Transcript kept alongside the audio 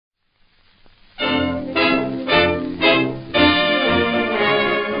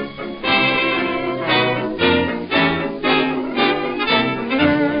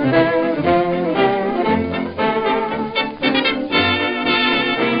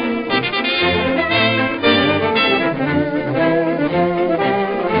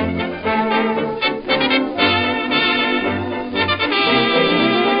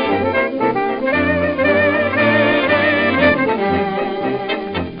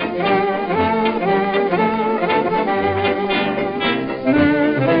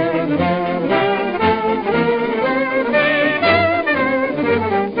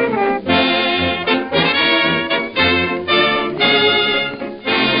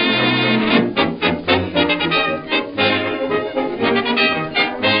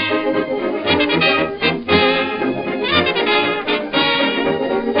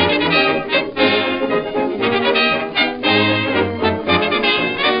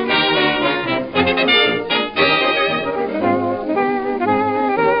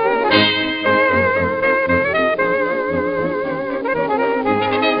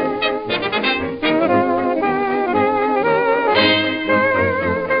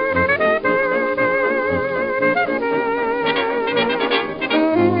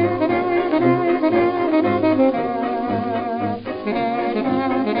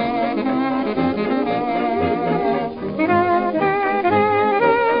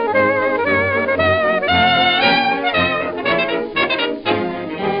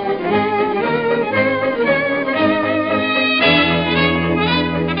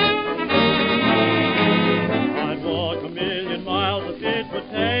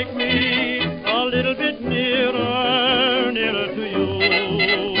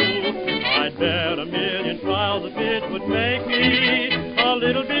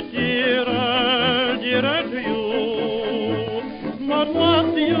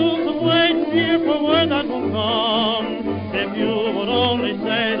use of waiting here for word that won't come. If you would only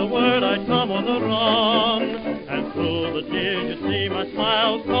say the word, I'd come on the run. And through the tears you'd see my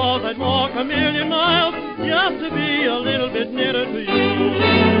smiles, 'cause I'd walk a million miles just to be a little bit nearer to you.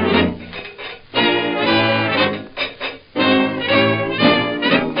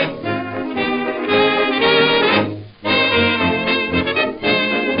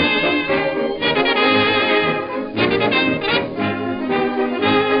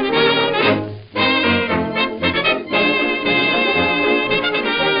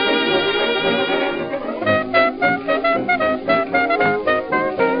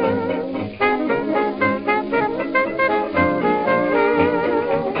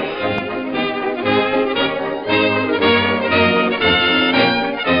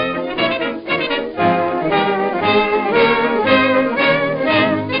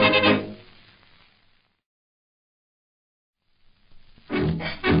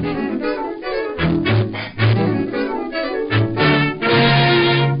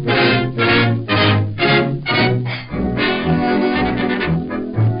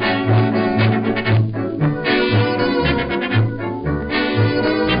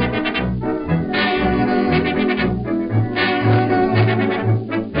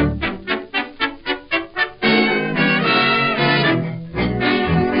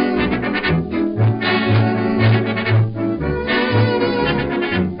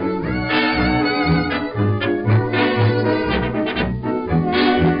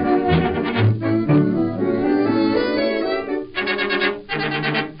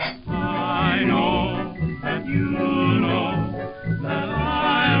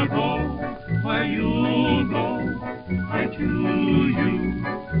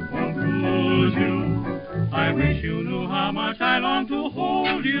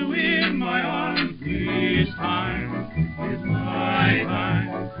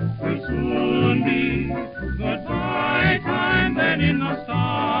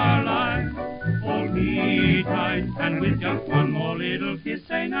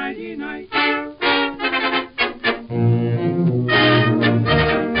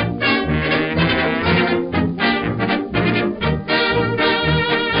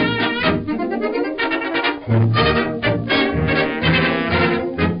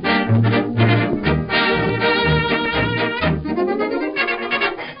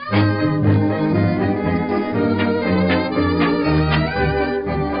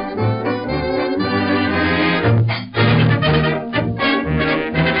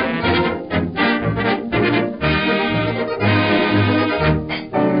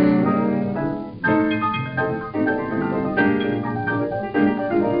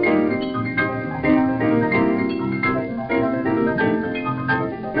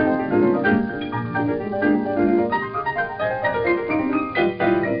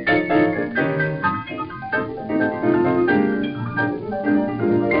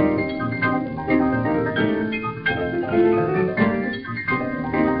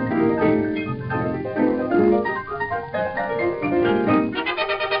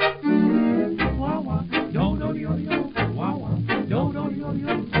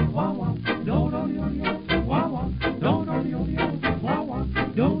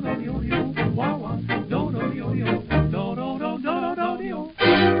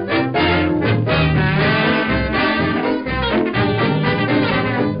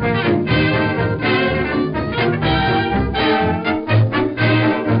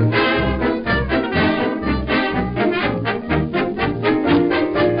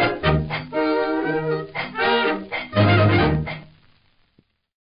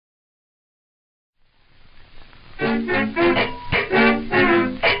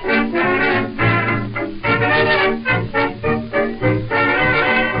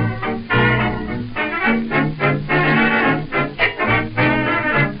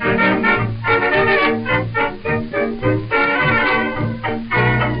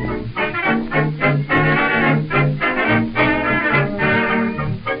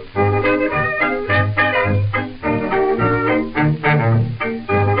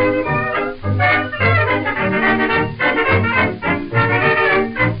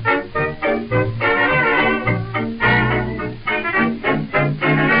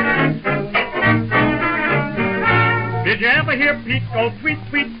 Pico, tweet,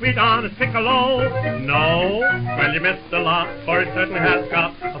 tweet, tweet on his Piccolo. No? Well, you missed a lot, for he certainly has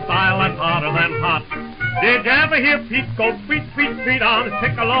got a style that's hotter than hot. Did you ever hear Pico, tweet, tweet, tweet on his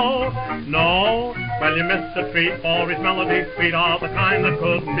Piccolo? No? Well, you missed a treat, for his melody sweet, all the kind that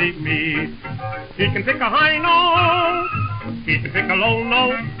couldn't be beat. He can pick a high note, he can pick a low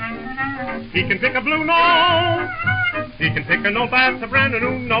note, he can pick a blue note, He can pick a note that's a brand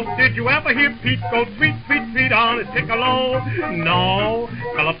new note. Did you ever hear Pete go tweet, tweet, tweet on his piccolo? No.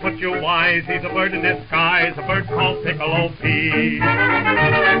 Fella, put you wise. He's a bird in disguise, a bird called Piccolo Pete.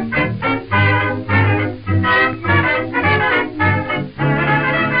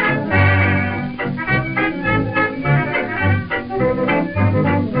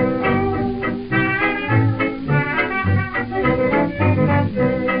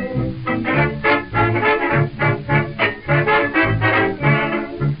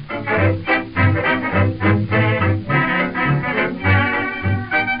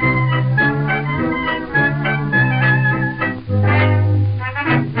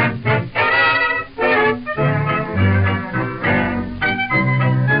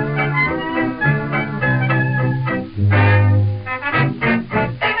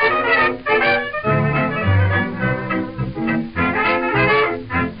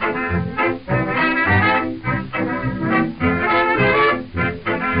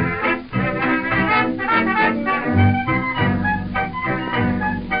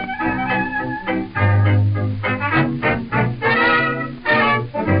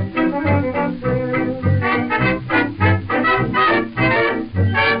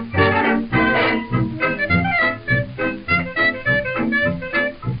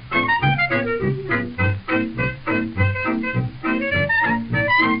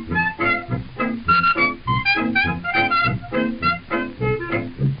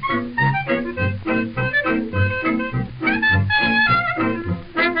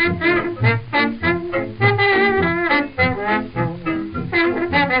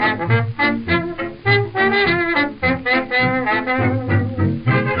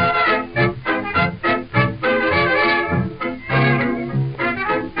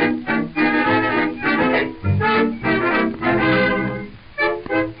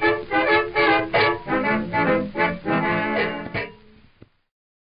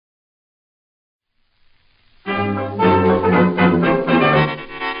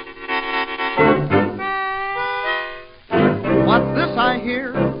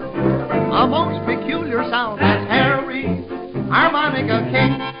 Harmonica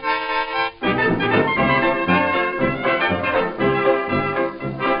King.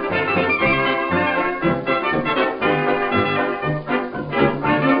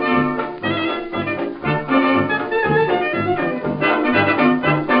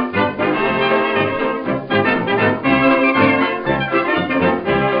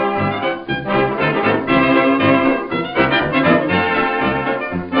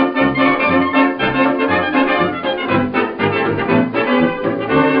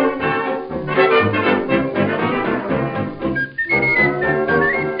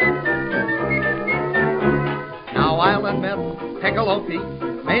 Piccolo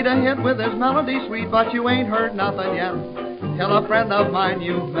Pete made a hit with his melody sweet, but you ain't heard nothing yet. Tell a friend of mine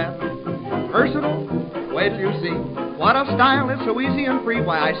you've met. Versatile, wait till you see. What a style, it's so easy and free.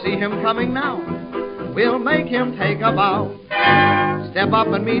 Why, I see him coming now. We'll make him take a bow. Step up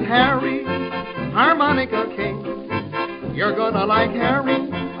and meet Harry, Harmonica King. You're gonna like Harry,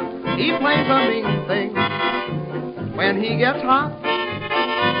 he plays a mean thing. When he gets hot,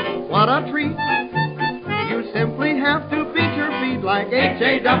 what a treat. You simply have to beat your feet like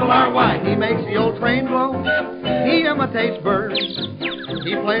H-A-R-R-Y. He makes the old train blow. He imitates birds.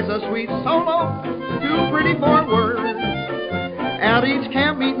 He plays a sweet solo, too pretty for words. At each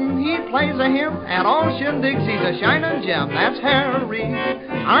camp meeting he plays a hymn. At all shindigs he's a shining gem. That's Harry,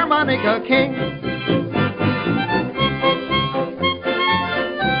 Harmonica King.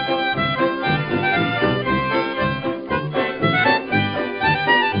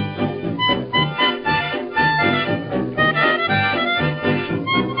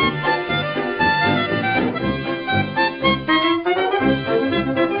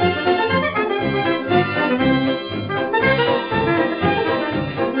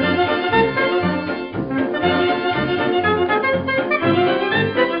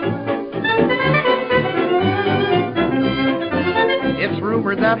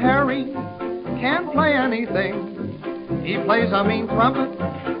 That Harry can't play anything. He plays a mean trumpet,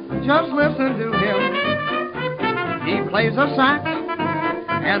 just listen to him. He plays a sax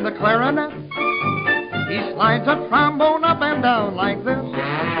and the clarinet. He slides a trombone up and down like this.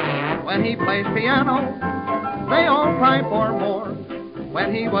 When he plays piano, they all cry for more.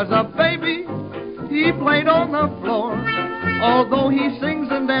 When he was a baby, he played on the floor. Although he sings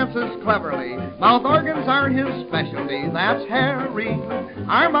and dances cleverly, mouth organs are his specialty. That's Harry,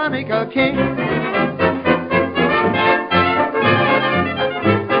 Harmonica King.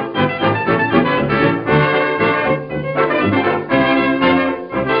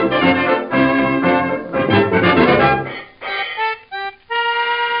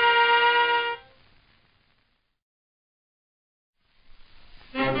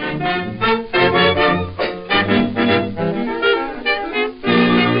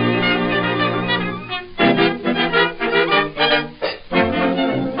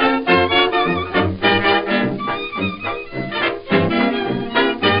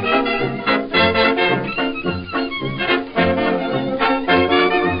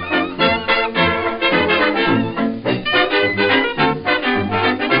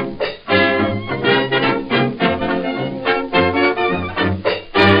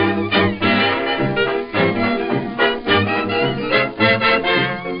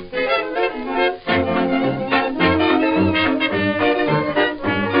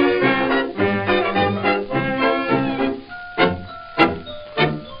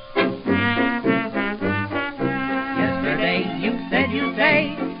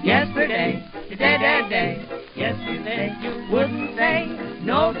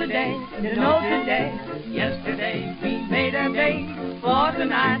 yesterday, you know today. Yesterday we made a date for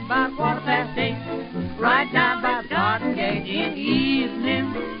tonight by 8:15. Right down by the garden gate in the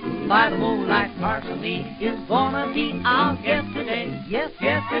evening. By the moonlight, Parson Lee is gonna be our guest today. Yes,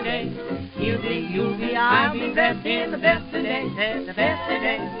 yesterday. He'll be, you'll be, I'll be dressed in the best today. The best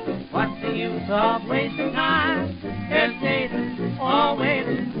today. What's the use of wasting time? Hesitating or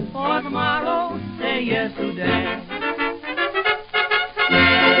waiting for tomorrow? Say yes today.